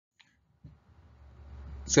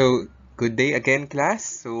So, good day again, class.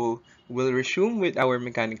 So, we'll resume with our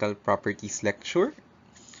mechanical properties lecture.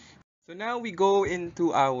 So now we go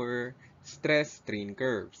into our stress-strain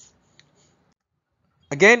curves.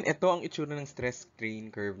 Again, ito ang itsura ng stress-strain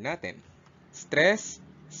curve natin. Stress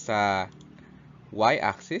sa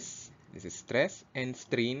y-axis, this is stress, and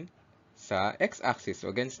strain sa x-axis. So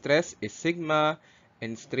again, stress is sigma,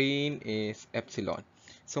 and strain is epsilon.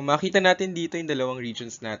 So makita natin dito yung dalawang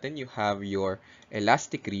regions natin. You have your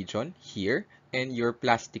elastic region here and your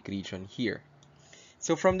plastic region here.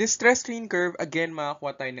 So from this stress strain curve, again,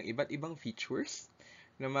 makakuha tayo ng iba't ibang features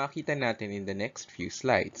na makita natin in the next few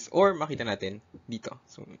slides. Or makita natin dito.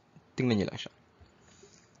 So tingnan nyo lang siya.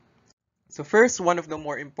 So first, one of the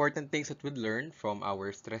more important things that we'd learn from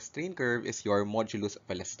our stress strain curve is your modulus of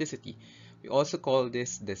elasticity. We also call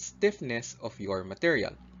this the stiffness of your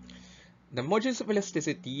material. The modulus of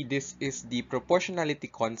elasticity, this is the proportionality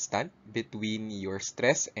constant between your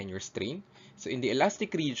stress and your strain. So in the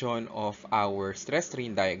elastic region of our stress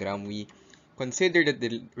strain diagram, we consider that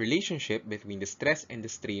the relationship between the stress and the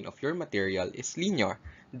strain of your material is linear.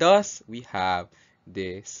 Thus, we have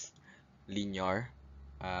this linear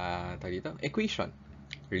equation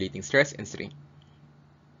relating stress and strain.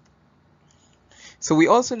 So we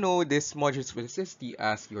also know this modulus of elasticity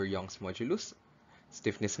as your Young's modulus.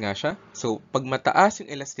 Stiffness nga siya. So pag mataas yung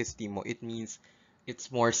elasticity mo, it means it's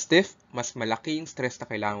more stiff, mas malaki yung stress na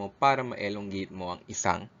kailangan mo para ma-elongate mo ang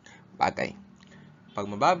isang bagay. Pag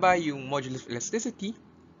mababa yung modulus of elasticity,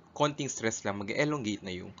 konting stress lang, mag-elongate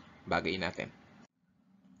na yung bagay natin.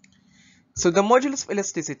 So the modulus of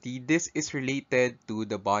elasticity, this is related to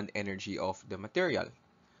the bond energy of the material.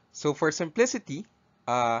 So for simplicity,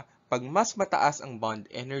 pag mas mataas ang bond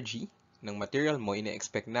energy ng material mo,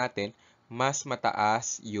 ina-expect natin, mas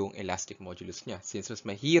mataas yung elastic modulus niya. Since mas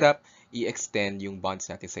mahirap i-extend yung bonds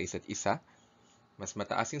natin sa isa't isa, mas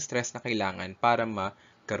mataas yung stress na kailangan para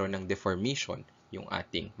magkaroon ng deformation yung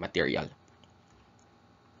ating material.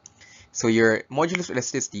 So your modulus of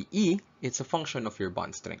elasticity, E, it's a function of your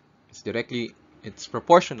bond strength. It's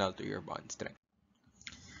proportional to your bond strength.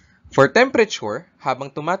 For temperature,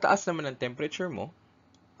 habang tumataas naman ang temperature mo,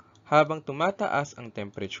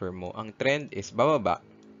 ang trend is bababa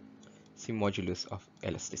si modulus of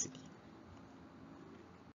elasticity.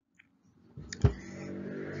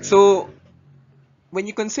 So, when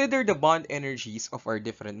you consider the bond energies of our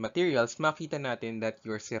different materials, makita natin that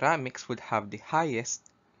your ceramics would have the highest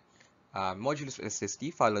modulus of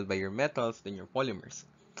elasticity, followed by your metals, then your polymers.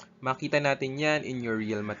 Makita natin yan in your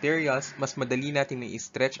real materials. Mas madali natin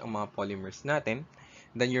i-stretch ang mga polymers natin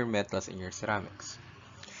than your metals and your ceramics.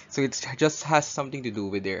 So it just has something to do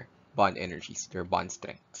with their bond energies, their bond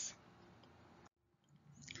strengths.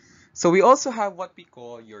 So we also have what we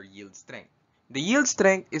call your yield strength. The yield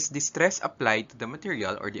strength is the stress applied to the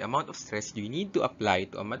material or the amount of stress you need to apply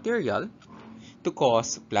to a material to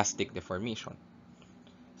cause plastic deformation.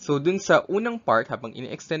 So dun sa unang part, habang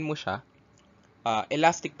ini-extend mo siya,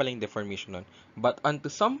 elastic pala yung deformation nun. But unto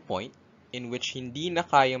some point in which hindi na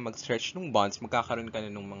kayang mag-stretch ng bonds, magkakaroon ka na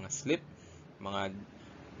ng mga slip, mga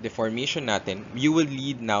deformation natin, you will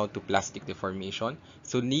lead now to plastic deformation.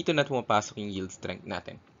 So dito na pumapasok yung yield strength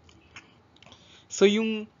natin. So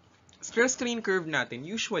yung stress strain curve natin,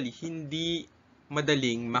 usually hindi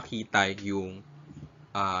madaling makita yung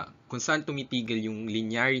kung saan tumitigil yung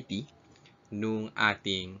linearity nung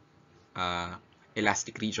ating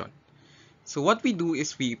elastic region. So what we do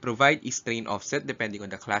is we provide a strain offset depending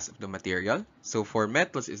on the class of the material. So for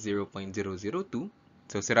metals is 0.002.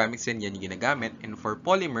 So ceramics yan yung ginagamit. And for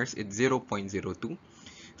polymers, it's 0.02.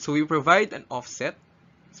 So we provide an offset.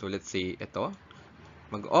 So let's say ito.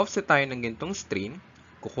 Mag-offset tayo ng ganitong strain.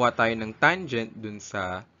 Kukuha tayo ng tangent dun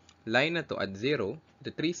sa line na to at 0.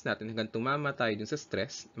 The trace natin hanggang tumama tayo dun sa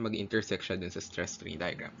stress. Mag-intersect siya dun sa stress strain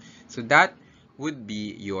diagram. So that would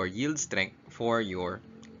be your yield strength for your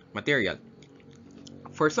material.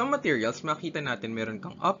 For some materials, makita natin meron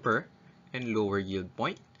kang upper and lower yield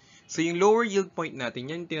point. So yung lower yield point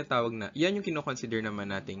natin, yan yung tinatawag na, yan yung kinoconsider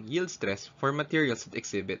naman nating yield stress for materials that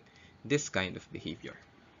exhibit this kind of behavior.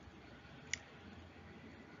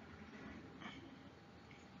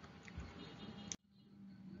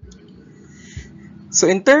 So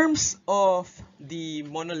in terms of the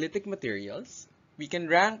monolithic materials, we can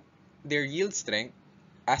rank their yield strength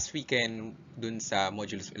as we can dun sa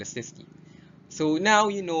modulus of elasticity. So now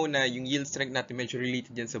you know na yung yield strength natin medyo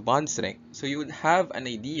related yan sa bond strength. So you would have an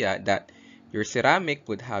idea that your ceramic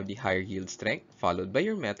would have the higher yield strength, followed by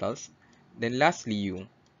your metals, then lastly yung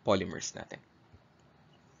polymers natin.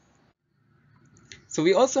 So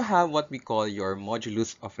we also have what we call your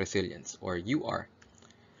modulus of resilience, or UR.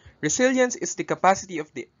 Resilience is the capacity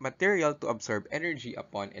of the material to absorb energy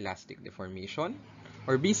upon elastic deformation,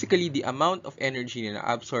 or basically the amount of energy na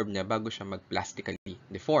na-absorb niya bago siya mag-plastically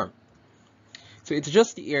deform. So it's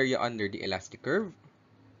just the area under the elastic curve.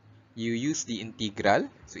 You use the integral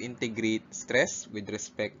to integrate stress with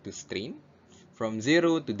respect to strain from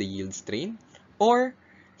 0 to the yield strain, or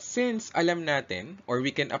since alam natin, or we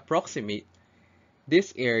can approximate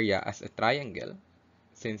this area as a triangle,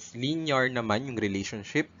 since linear naman yung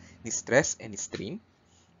relationship ni stress and strain,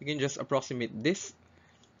 you can just approximate this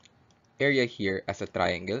area here as a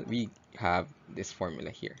triangle. We have this formula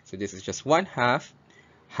here. So this is just 1/2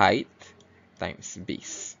 height times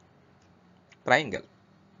base. Triangle.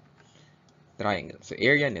 So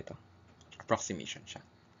area nito, approximation siya.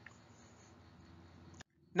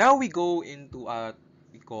 Now we go into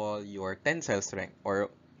we call your tensile strength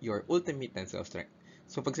or your ultimate tensile strength.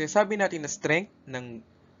 So pag sinasabi natin na strength ng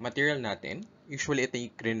material natin, usually ito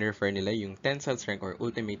yung refer nila yung tensile strength or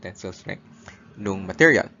ultimate tensile strength ng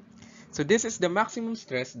material. So this is the maximum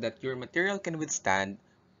stress that your material can withstand.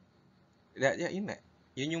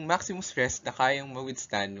 Yun yung maximum stress na kayang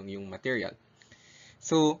ma-withstand ng yung material.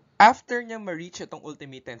 So, after niya ma-reach itong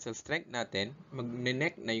ultimate tensile strength natin,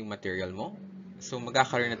 mag-neck na yung material mo. So,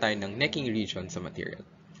 magkakaroon na tayo ng necking region sa material.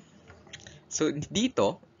 So,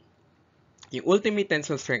 dito, yung ultimate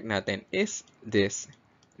tensile strength natin is this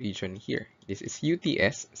region here. This is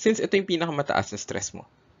UTS, since ito yung pinakamataas na stress mo.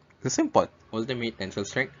 So, simple. Ultimate tensile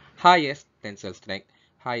strength, highest tensile strength,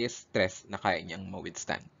 highest stress na kaya niyang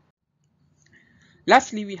ma-withstand.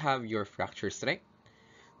 Lastly, we have your fracture strength.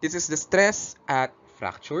 This is the stress at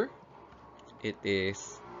fracture. It is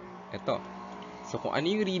ito. So, kung ano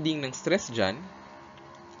yung reading ng stress dyan,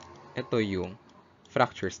 ito yung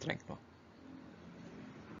fracture strength mo.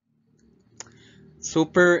 So,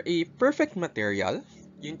 per a perfect material,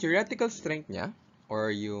 yung theoretical strength niya, or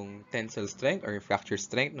yung tensile strength or yung fracture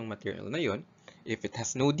strength ng material na yun, if it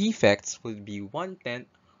has no defects, will be 1/10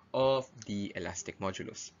 of the elastic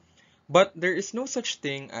modulus. But there is no such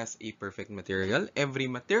thing as a perfect material.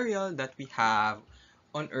 Every material that we have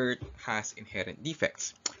on Earth has inherent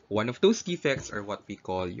defects. One of those defects are what we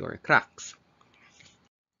call your cracks.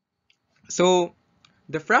 So,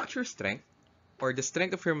 the fracture strength, or the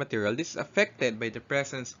strength of your material, this is affected by the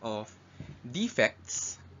presence of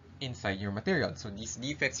defects inside your material. So, these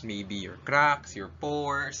defects may be your cracks, your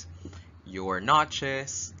pores, your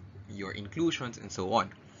notches, your inclusions, and so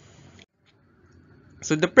on.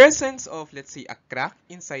 So, the presence of, let's say, a crack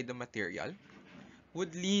inside the material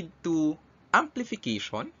would lead to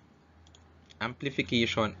amplification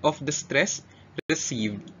of the stress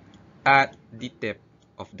received at the tip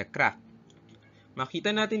of the crack. Makita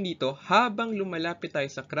natin dito, habang lumalapit tayo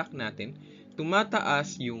sa crack natin,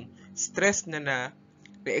 tumataas yung stress na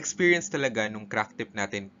na-experience talaga nung crack tip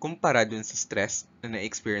natin kumpara dun sa stress na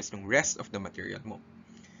na-experience nung rest of the material mo.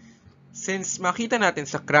 Since makita natin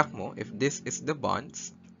sa crack mo, if this is the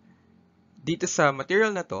bonds, dito sa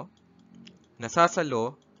material na to,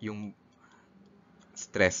 nasasalo yung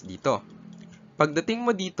stress dito. Pagdating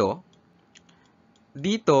mo dito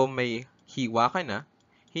may hiwa ka na,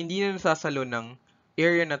 hindi na nasasalo ng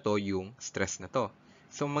area na to yung stress na to.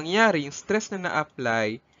 So, mangyari, yung stress na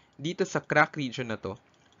na-apply dito sa crack region na to,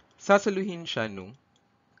 sasaluhin siya nung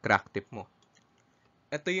crack tip mo.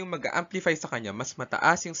 Ito yung mag-amplify sa kanya, mas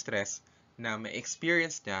mataas yung stress na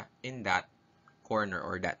ma-experience niya in that corner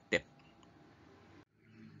or that tip.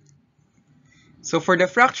 So, for the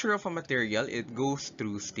fracture of a material, it goes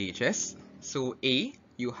through stages. So, A,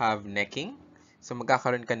 you have necking. So,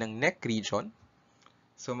 magkakaroon ka ng neck region.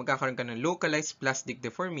 So, magkakaroon ka ng localized plastic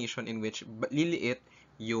deformation in which liliit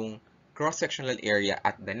yung cross-sectional area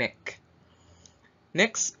at the neck.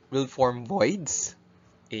 Next, will form voids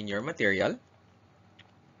in your material.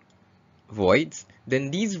 Voids. Then,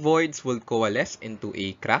 these voids will coalesce into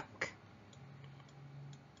a crack.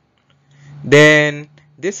 Then,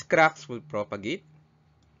 these cracks will propagate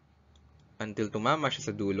until tumama siya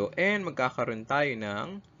sa dulo and magkakaroon tayo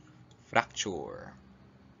ng fracture.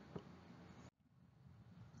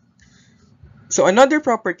 So another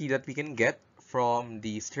property that we can get from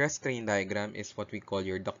the stress-strain diagram is what we call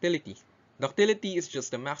your ductility. Ductility is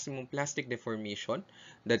just the maximum plastic deformation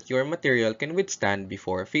that your material can withstand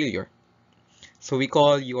before failure. So we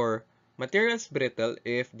call your materials brittle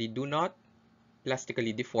if they do not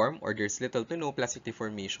plastically deform or there's little to no plastic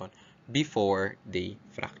deformation before they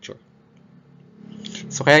fracture.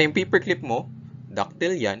 So kaya yung paperclip mo,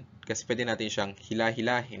 ductile yan kasi pwede natin siyang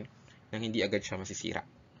hila-hilahin nang hindi agad siya masisira.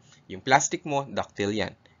 Yung plastic mo, ductile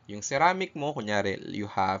yan. Yung ceramic mo, kunyari, you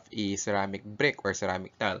have a ceramic brick or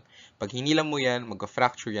ceramic tile. Pag hinilang mo yan,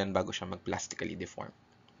 mag-fracture yan bago siya mag-plastically deform.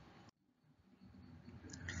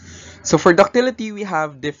 So for ductility, we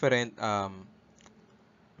have different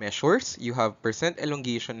measures. You have percent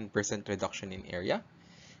elongation and percent reduction in area.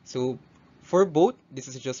 So for both, this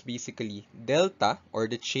is just basically delta, or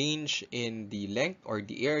the change in the length or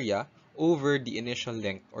the area over the initial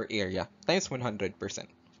length or area times 100%.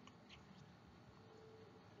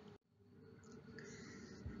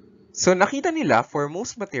 So nakita nila, for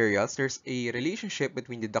most materials, there's a relationship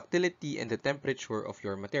between the ductility and the temperature of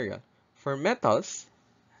your material. For metals,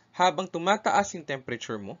 habang tumataas yung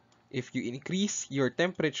temperature mo, if you increase your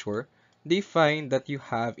temperature, they find that you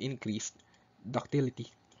have increased ductility.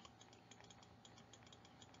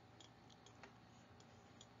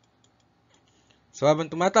 So habang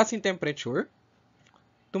tumataas yung temperature,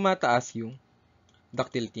 tumataas yung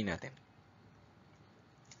ductility natin.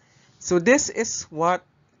 So this is what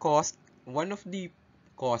caused one of the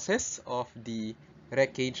causes of the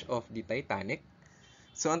wreckage of the Titanic.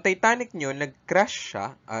 So ang Titanic nyo, nag-crash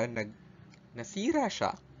siya, nasira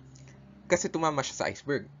siya kasi tumama siya sa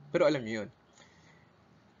iceberg. Pero alam niyo yun.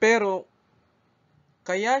 Pero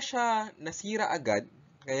kaya siya nasira agad,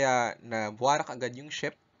 kaya nabuwarak agad yung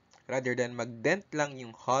ship, rather than mag-dent lang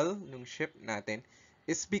yung hull ng ship natin,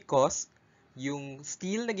 is because yung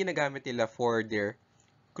steel na ginagamit nila for their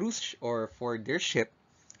cruise or for their ship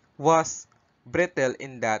was brittle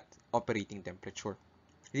in that operating temperature.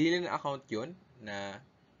 Hindi na account yun na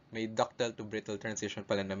may ductile to brittle transition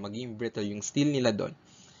pala, na maging brittle yung steel nila doon.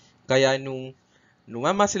 Kaya nung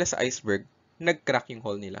lumama sila sa iceberg, nag-crack yung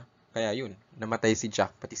hull nila. Kaya yun, namatay si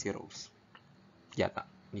Jack pati si Rose. Yata.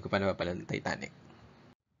 Hindi ko pa napapala ng Titanic.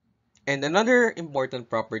 And another important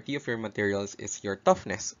property of your materials is your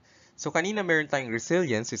toughness. So kanina meron tayong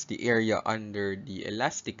resilience, is the area under the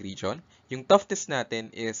elastic region. Yung toughness natin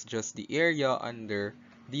is just the area under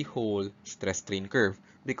the whole stress strain curve.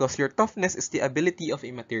 Because your toughness is the ability of a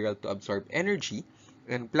material to absorb energy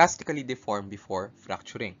and plastically deform before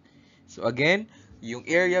fracturing. So again, yung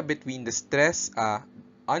area between the stress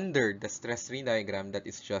under the stress strain diagram, that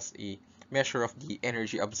is just a measure of the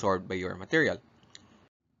energy absorbed by your material.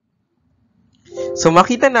 So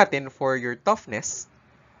makita natin for your toughness,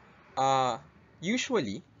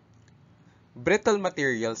 usually brittle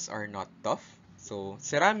materials are not tough. So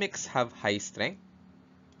ceramics have high strength.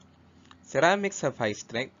 Ceramics have high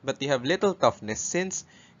strength, but they have little toughness since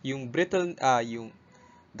yung brittle, yung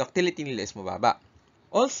ductility nila is mababa.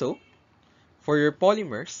 Also, for your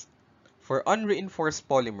polymers, for unreinforced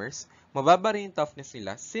polymers, mababa rin yung toughness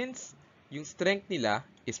nila since yung strength nila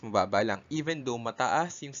is mababa lang, even though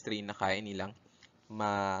mataas yung strain na kaya nilang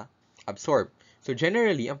ma-absorb. So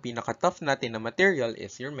generally, ang pinaka-tough natin na material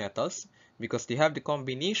is your metals because they have the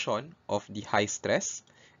combination of the high stress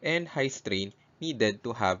and high strain needed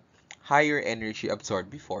to have higher energy absorbed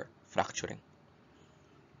before fracturing.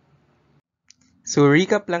 So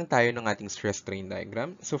recap lang tayo ng ating stress strain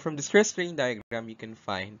diagram. So from the stress strain diagram, you can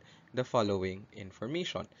find the following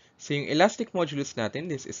information. So yung elastic modulus natin,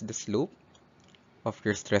 this is the slope of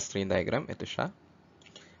your stress strain diagram. Ito siya.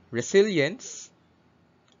 Resilience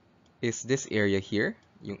is this area here,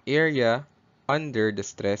 yung area under the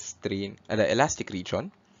stress strain, the elastic region.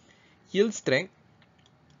 Yield strength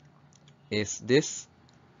is this,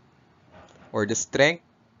 or the strength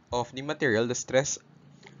of the material, the stress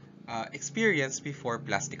experienced before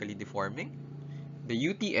plastically deforming. The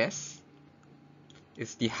UTS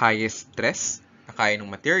is the highest stress na kaya ng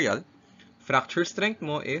material. Fracture strength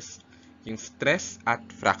mo is yung stress at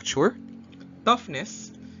fracture.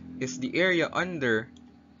 Toughness is the area under,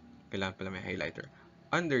 kailangan pala may highlighter,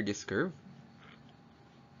 under this curve.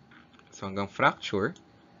 So hanggang fracture,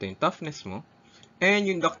 ito yung toughness mo. And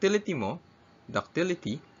yung ductility mo,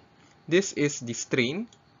 ductility, this is the strain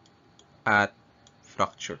at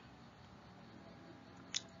fracture.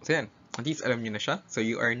 So yan, at least alam nyo na siya. So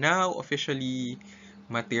you are now officially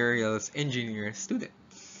materials engineer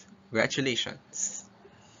students. Congratulations!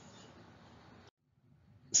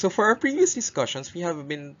 So for our previous discussions, we have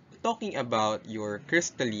been talking about your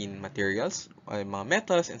crystalline materials, mga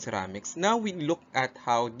metals and ceramics. Now we look at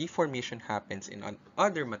how deformation happens in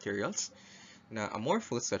other materials na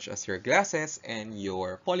amorphous, such as your glasses and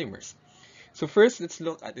your polymers. So first, let's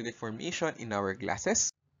look at the deformation in our glasses.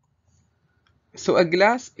 So a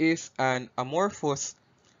glass is an amorphous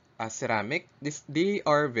ceramic. They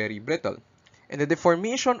are very brittle. And the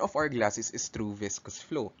deformation of our glasses is through viscous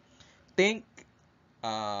flow. Think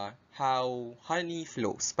how honey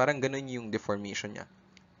flows. Parang ganun yung deformation niya.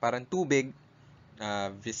 Parang tubig,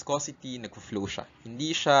 viscosity, nagfo-flow siya.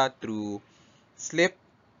 Hindi siya through slip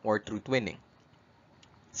or through twinning.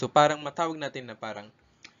 So parang matawag natin na parang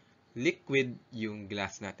liquid yung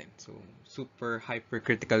glass natin. So super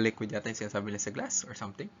hypercritical liquid yata yung sinasabi nila sa glass or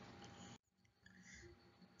something.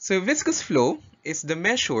 So viscous flow is the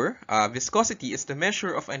measure, viscosity is the measure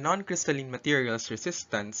of a non-crystalline material's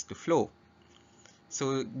resistance to flow.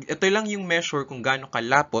 So ito lang yung measure kung gaano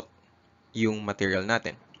kalapot yung material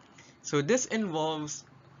natin. So this involves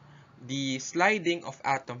the sliding of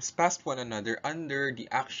atoms past one another under the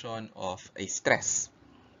action of a stress.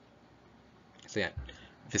 So yan,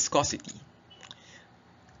 viscosity.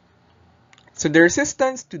 So the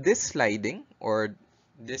resistance to this sliding or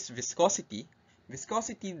this viscosity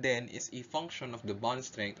then is a function of the bond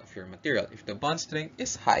strength of your material. If the bond strength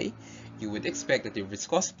is high, you would expect that the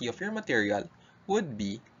viscosity of your material would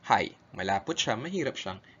be high. Malapot siya, mahirap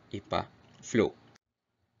siyang ipa-flow.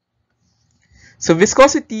 So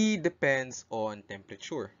viscosity depends on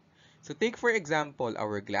temperature. So take for example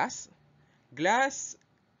our glass. Glass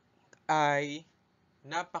ay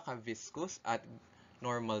napaka-viscous at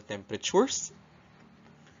normal temperatures.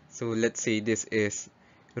 So let's say this is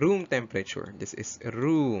room temperature. This is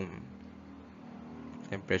room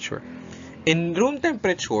temperature. In room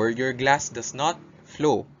temperature, your glass does not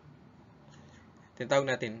flow. Tinatawag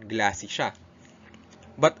natin glassy siya.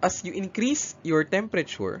 But as you increase your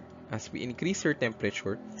temperature,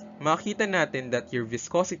 makikita natin that your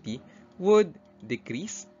viscosity would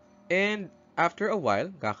decrease, and after a while,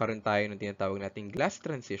 kakaroon tayo ng tinatawag nating glass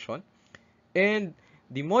transition, and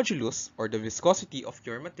the modulus or the viscosity of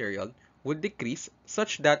your material would decrease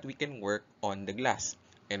such that we can work on the glass.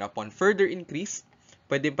 And upon further increase,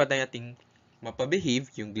 pwede pa nating mapabehave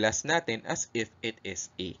yung glass natin as if it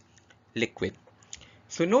is a liquid.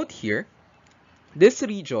 So note here, this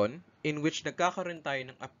region in which nagkakaroon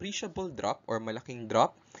tayo ng appreciable drop or malaking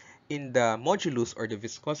drop in the modulus or the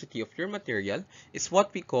viscosity of your material is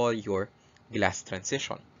what we call your glass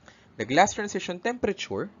transition. The glass transition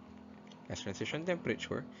temperature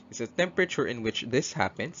is a temperature in which this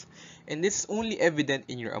happens, and this is only evident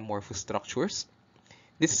in your amorphous structures.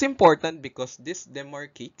 This is important because this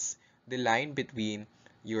demarcates the line between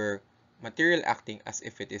your material acting as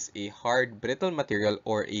if it is a hard, brittle material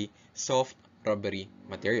or a soft, rubbery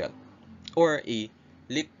material or a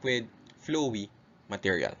liquid, flowy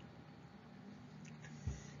material.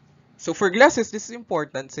 So for glasses, this is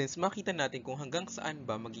important since makita natin kung hanggang saan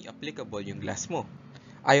ba maging applicable yung glass mo.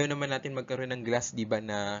 Ayaw naman natin magkaroon ng glass, di ba,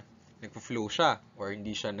 na nagpo-flow siya or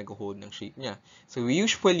hindi siya nag-hold ng shape niya. So we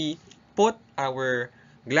usually put our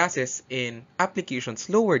glasses in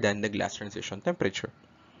applications lower than the glass transition temperature.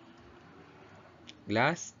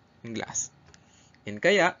 Glass and glass. And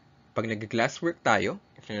kaya, pag nag-glass work tayo,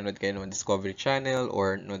 if nanonood kayo ng Discovery Channel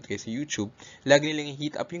or nanonood kayo sa YouTube, lagi nilang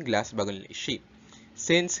i-heat up yung glass bago nila i-shape.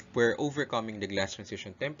 Since we're overcoming the glass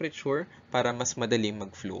transition temperature para mas madali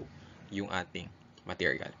mag-flow yung ating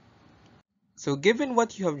material. So given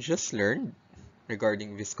what you have just learned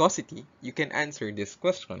regarding viscosity, you can answer this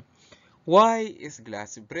question. Why is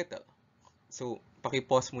glass brittle? So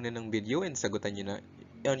paki-pause muna ng video and sagutan nyo na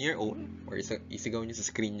on your own or isigaw nyo sa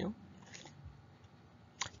screen nyo.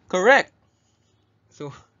 Correct!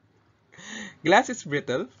 So glass is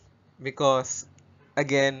brittle because,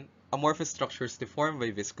 again, amorphous structures deform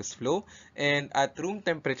by viscous flow, and at room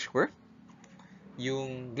temperature,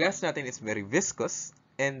 yung glass natin is very viscous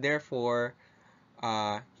and therefore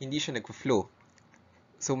hindi siya nagpo-flow.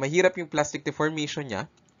 So mahirap yung plastic deformation niya,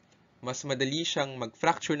 mas madali siyang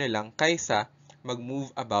mag-fracture na lang kaysa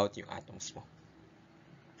mag-move about yung atoms mo.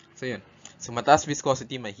 So yun. So mataas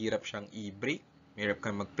viscosity, mahirap siyang i-break, mahirap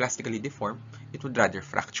kang mag-plastically deform, it would rather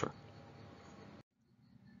fracture.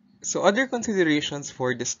 So other considerations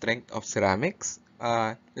for the strength of ceramics.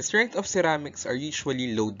 The strength of ceramics are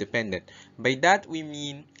usually load dependent. By that we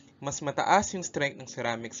mean mas mataas yung strength ng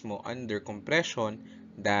ceramics mo under compression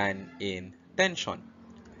than in tension.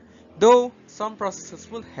 Though some processes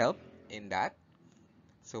will help in that.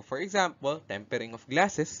 So for example, tempering of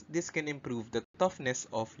glasses, this can improve the toughness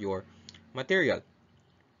of your material.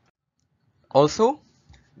 Also,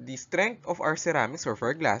 the strength of our ceramics or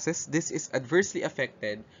for our glasses, this is adversely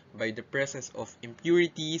affected by the presence of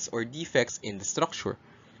impurities or defects in the structure.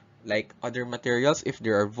 Like other materials, if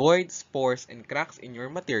there are voids, pores, and cracks in your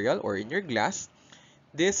material or in your glass,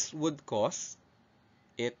 this would cause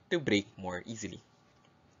it to break more easily.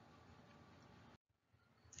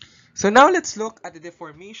 So now let's look at the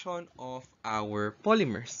deformation of our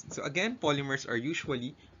polymers. So again, polymers are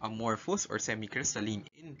usually amorphous or semi-crystalline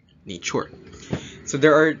in nature. So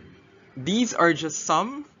these are just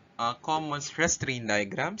some common stress strain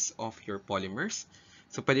diagrams of your polymers.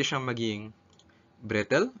 So pwede siyang maging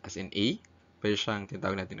brittle, as in A. Pwede siyang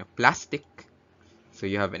tinatawag natin na plastic. So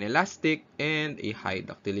you have an elastic and a high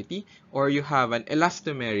ductility, or you have an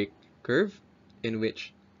elastomeric curve in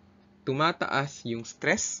which tumataas yung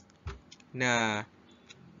stress na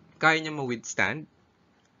kaya niya ma-withstand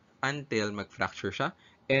until mag-fracture siya.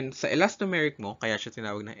 And sa elastomeric mo, kaya siya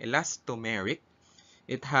tinawag na elastomeric,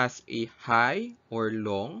 it has a high or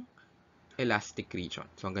long elastic region.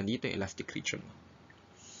 So hanggang dito yung elastic region.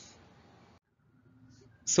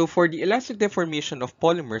 So for the elastic deformation of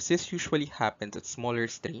polymers, this usually happens at smaller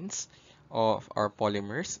strains of our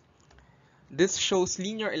polymers. This shows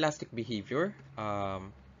linear elastic behavior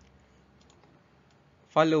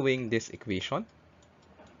following this equation,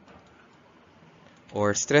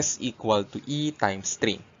 or stress equal to E times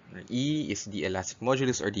strain. E is the elastic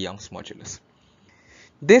modulus or de Young's modulus.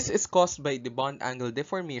 This is caused by the bond angle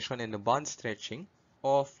deformation and the bond stretching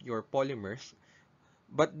of your polymers,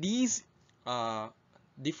 but these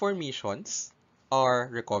deformations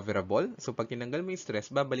are recoverable. So pag tinanggal mo yung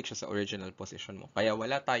stress, babalik siya sa original position mo. Kaya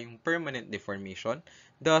wala tayong permanent deformation,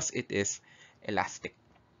 thus it is elastic.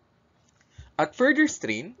 At further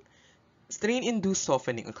strain, strain-induced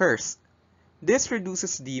softening occurs. This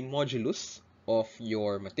reduces the modulus of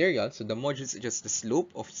your material. So the modulus is just the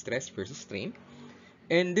slope of stress versus strain.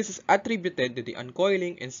 And this is attributed to the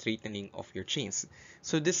uncoiling and straightening of your chains.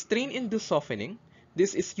 So the strain-induced softening,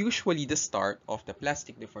 this is usually the start of the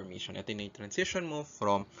plastic deformation. Ito na yung transition mo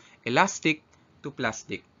from elastic to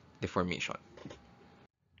plastic deformation.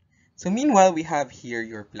 So meanwhile, we have here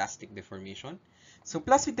your plastic deformation. So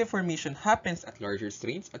plastic deformation happens at larger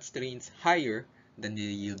strains, at strains higher than the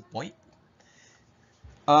yield point.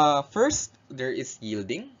 First, there is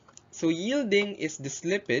yielding. So yielding is the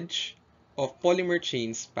slippage of polymer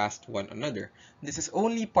chains past one another. This is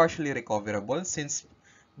only partially recoverable since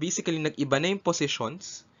basically nag-iba na yung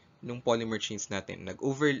positions ng polymer chains natin.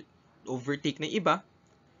 Nag-overtake na iba,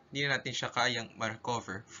 hindi na natin siya kayang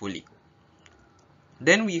ma-recover fully.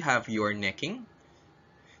 Then we have your necking.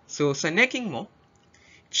 So sa necking mo,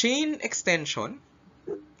 chain extension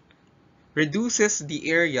reduces the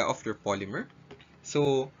area of your polymer.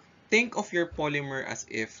 So think of your polymer as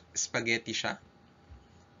if spaghetti siya.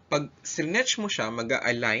 Pag sinetch mo siya,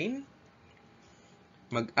 mag-a-align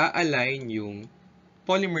yung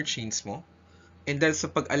polymer chains mo. And dahil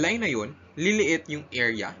sa pag-align na yun, liliit yung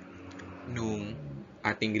area nung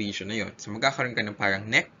ating region na yun. So magkakaroon ka ng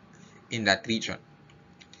parang neck in that region.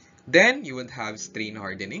 Then you would have strain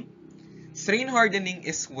hardening. Strain hardening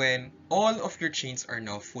is when all of your chains are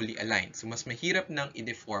now fully aligned. So mas mahirap nang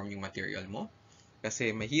i-deform yung material mo.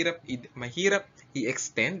 Kasi mahirap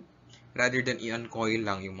i-extend rather than i-uncoil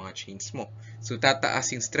lang yung mga chains mo. So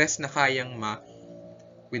tataas yung stress na kayang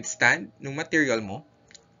ma-withstand ng material mo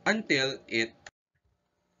until it...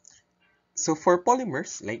 So for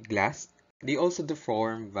polymers like glass, they also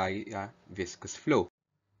deform via viscous flow.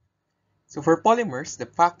 So for polymers, the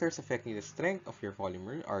factors affecting the strength of your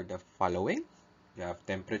polymer are the following. You have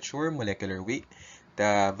temperature, molecular weight,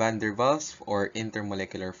 the van der Waals or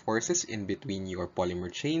intermolecular forces in between your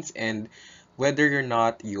polymer chains, and whether or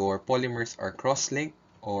not your polymers are cross-linked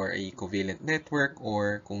or a covalent network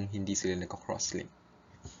or kung hindi sila nagka-cross-link.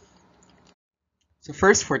 So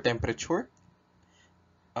first, for temperature,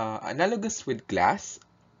 analogous with glass,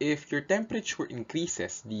 if your temperature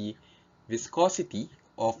increases, the viscosity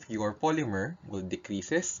of your polymer will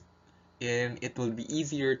decreases and it will be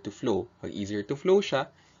easier to flow. Pag easier to flow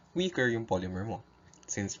siya, weaker yung polymer mo.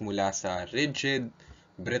 Since mula sa rigid,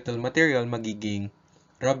 brittle material, magiging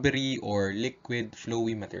rubbery or liquid,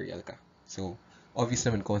 flowy material ka. So, obvious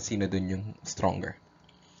naman kung sino dun yung stronger.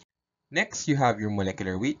 Next, you have your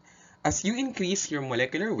molecular weight. As you increase your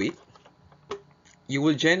molecular weight, you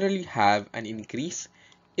will generally have an increase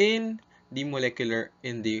in the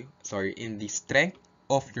strength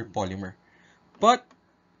of your polymer. But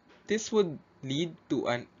this would lead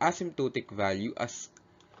to an asymptotic value as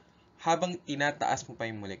habang tinataas mo pa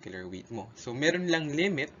yung molecular weight mo. So meron lang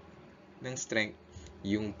limit ng strength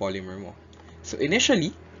yung polymer mo. So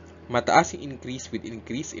initially, mataas yung increase with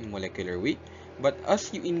increase in molecular weight, but as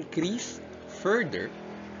you increase further,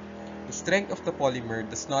 the strength of the polymer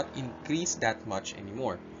does not increase that much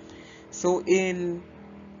anymore. So in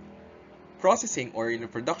processing or in the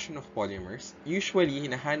production of polymers, usually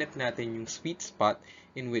hinahanap natin yung sweet spot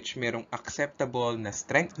in which merong acceptable na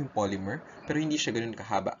strength yung polymer pero hindi siya ganoon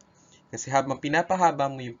kahaba. Kasi habang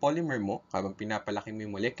pinapahaba mo yung polymer mo, habang pinapalaki mo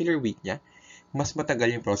yung molecular weight niya, mas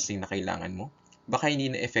matagal yung processing na kailangan mo. Baka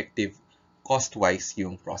hindi na effective cost-wise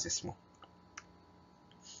yung process mo.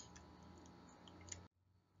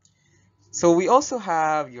 So we also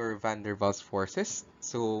have your van der Waals forces.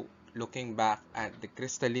 So looking back at the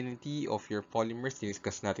crystallinity of your polymers,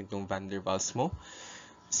 discuss natin itong van der Waals mo.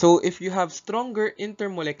 So if you have stronger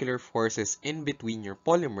intermolecular forces in between your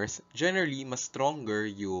polymers, generally mas stronger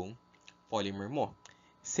yung polymer mo.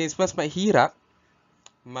 Since mas mahirap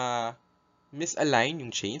misalign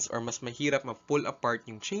yung chains or mas mahirap ma-pull apart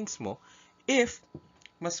yung chains mo if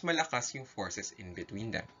mas malakas yung forces in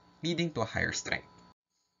between them, leading to a higher strength.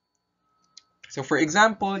 So for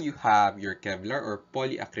example, you have your Kevlar or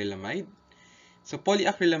polyacrylamide. So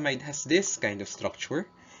polyacrylamide has this kind of structure.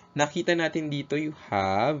 Nakita natin dito you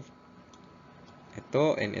have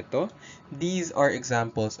ito and ito. These are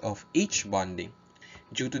examples of H bonding.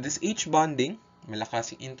 Due to this H bonding,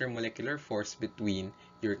 malakas yung intermolecular force between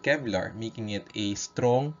your Kevlar, making it a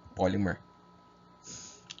strong polymer.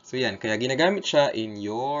 So yan, kaya ginagamit siya in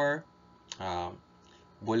your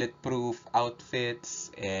bulletproof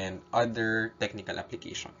outfits and other technical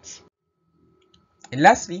applications. And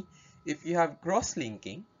lastly, if you have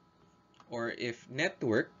cross-linking or if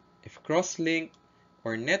cross-link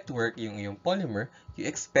or network yung polymer, you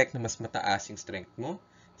expect na mas mataas yung strength mo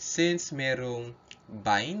since merong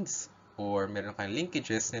binds or meron kang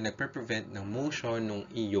linkages na nagpe-prevent ng motion ng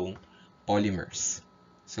iyong polymers.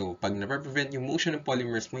 So, pag na-prevent yung motion ng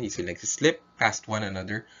polymers mo, hindi sila nagsislip past one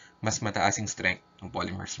another, mas mataas yung strength ng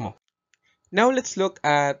polymers mo. Now, let's look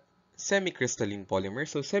at semi-crystalline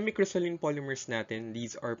polymers. So, semi-crystalline polymers natin,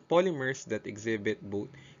 these are polymers that exhibit both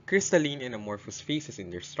crystalline and amorphous phases in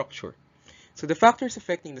their structure. So, the factors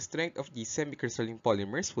affecting the strength of these semi-crystalline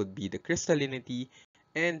polymers would be the crystallinity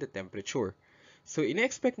and the temperature. So,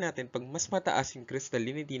 ina-expect natin pag mas mataas yung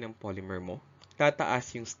crystallinity ng polymer mo,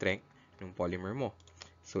 tataas yung strength ng polymer mo.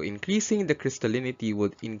 So, increasing the crystallinity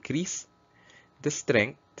would increase the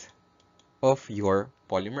strength of your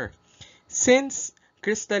polymer. Since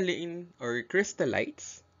crystalline or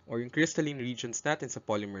crystallites or yung crystalline regions natin sa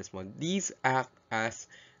polymers mo, these act as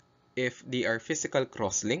if they are physical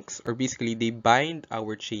crosslinks or basically they bind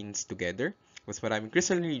our chains together. Mas maraming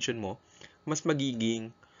crystalline region mo, mas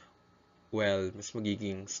magiging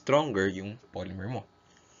stronger yung polymer mo.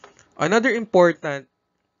 Another important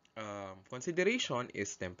consideration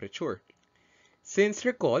is temperature. Since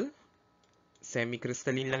recall,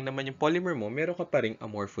 semi-crystalline lang naman yung polymer mo, meron ka pa ring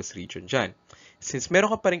amorphous region dyan. Since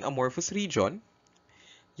meron ka pa ring amorphous region,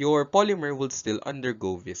 your polymer will still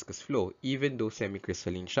undergo viscous flow. Even though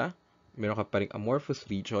semi-crystalline siya, meron ka pa ring amorphous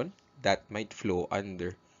region that might flow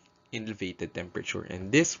under elevated temperature. And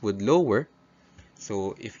this would lower,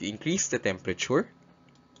 so if you increase the temperature,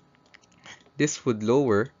 this would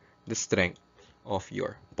lower the strength of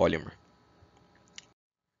your polymer.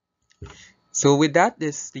 So with that,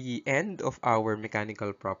 this is the end of our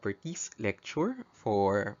mechanical properties lecture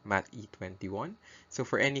for MatE 21. So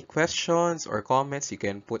for any questions or comments, you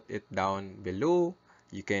can put it down below.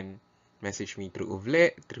 You can message me through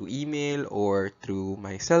Uvle, through email, or through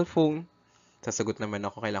my cell phone. Sasagot naman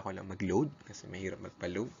ako, kailangan ko lang mag-load kasi mahirap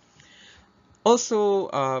magpa-load.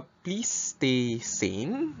 Also, please stay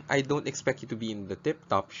sane. I don't expect you to be in the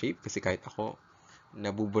tip-top shape kasi kahit ako,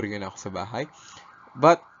 nabuburyo na ako sa bahay.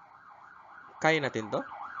 But, kaya natin to,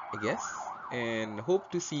 I guess. And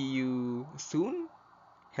hope to see you soon,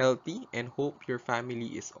 healthy, and hope your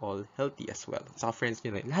family is all healthy as well. Saka friends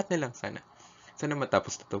nyo na, lahat na lang sana. Sana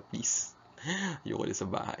matapos na to, please. Ayoko na sa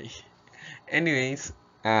bahay. Anyways,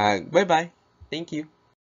 bye-bye. Thank you.